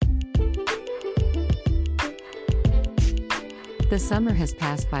The summer has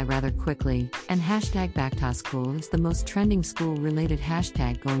passed by rather quickly, and hashtag #BackToSchool is the most trending school-related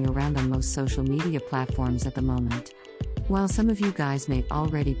hashtag going around on most social media platforms at the moment. While some of you guys may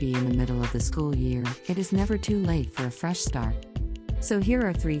already be in the middle of the school year, it is never too late for a fresh start. So here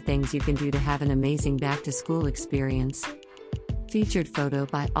are 3 things you can do to have an amazing back-to-school experience. Featured photo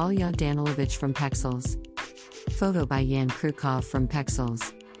by Alya Danilovich from Pexels. Photo by Yan Krukov from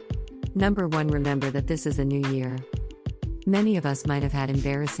Pexels. Number 1. Remember that this is a new year. Many of us might have had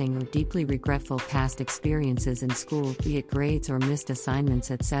embarrassing or deeply regretful past experiences in school, be it grades or missed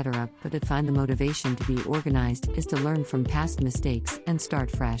assignments, etc., but to find the motivation to be organized is to learn from past mistakes and start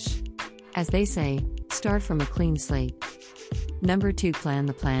fresh. As they say, start from a clean slate. Number 2. Plan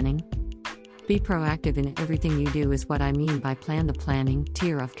the planning. Be proactive in everything you do is what I mean by plan the planning,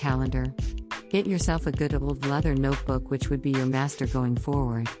 tear off calendar. Get yourself a good old leather notebook which would be your master going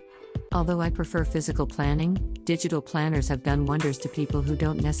forward. Although I prefer physical planning, digital planners have done wonders to people who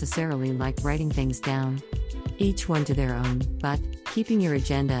don't necessarily like writing things down. Each one to their own, but keeping your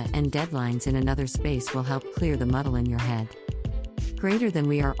agenda and deadlines in another space will help clear the muddle in your head. Greater than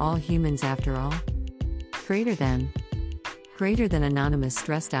we are all humans after all. Greater than anonymous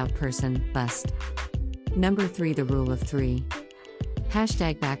stressed out person, bust. Number 3. The rule of 3.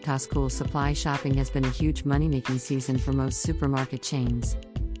 Hashtag #BackToSchool supply shopping has been a huge money-making season for most supermarket chains.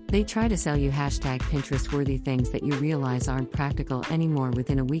 They try to sell you hashtag Pinterest-worthy things that you realize aren't practical anymore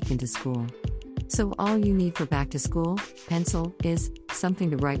within a week into school. So all you need for back to school, pencil, is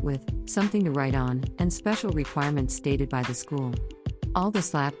something to write with, something to write on, and special requirements stated by the school. All the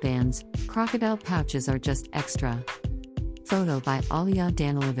slap bands, crocodile pouches are just extra. Photo by Alya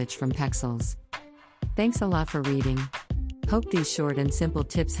Danilovich from Pexels. Thanks a lot for reading. Hope these short and simple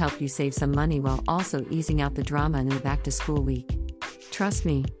tips help you save some money while also easing out the drama in the back to school week. Trust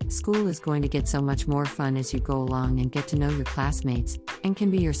me, school is going to get so much more fun as you go along and get to know your classmates, and can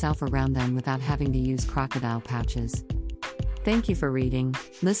be yourself around them without having to use crocodile pouches. Thank you for reading,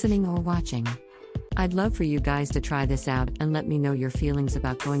 listening, or watching. I'd love for you guys to try this out and let me know your feelings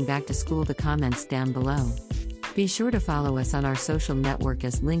about going back to school. The comments down below. Be sure to follow us on our social network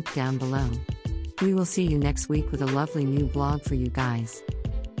as linked down below. We will see you next week with a lovely new blog for you guys.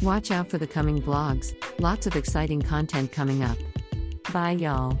 Watch out for the coming blogs, lots of exciting content coming up. Bye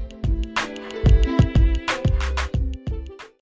y'all.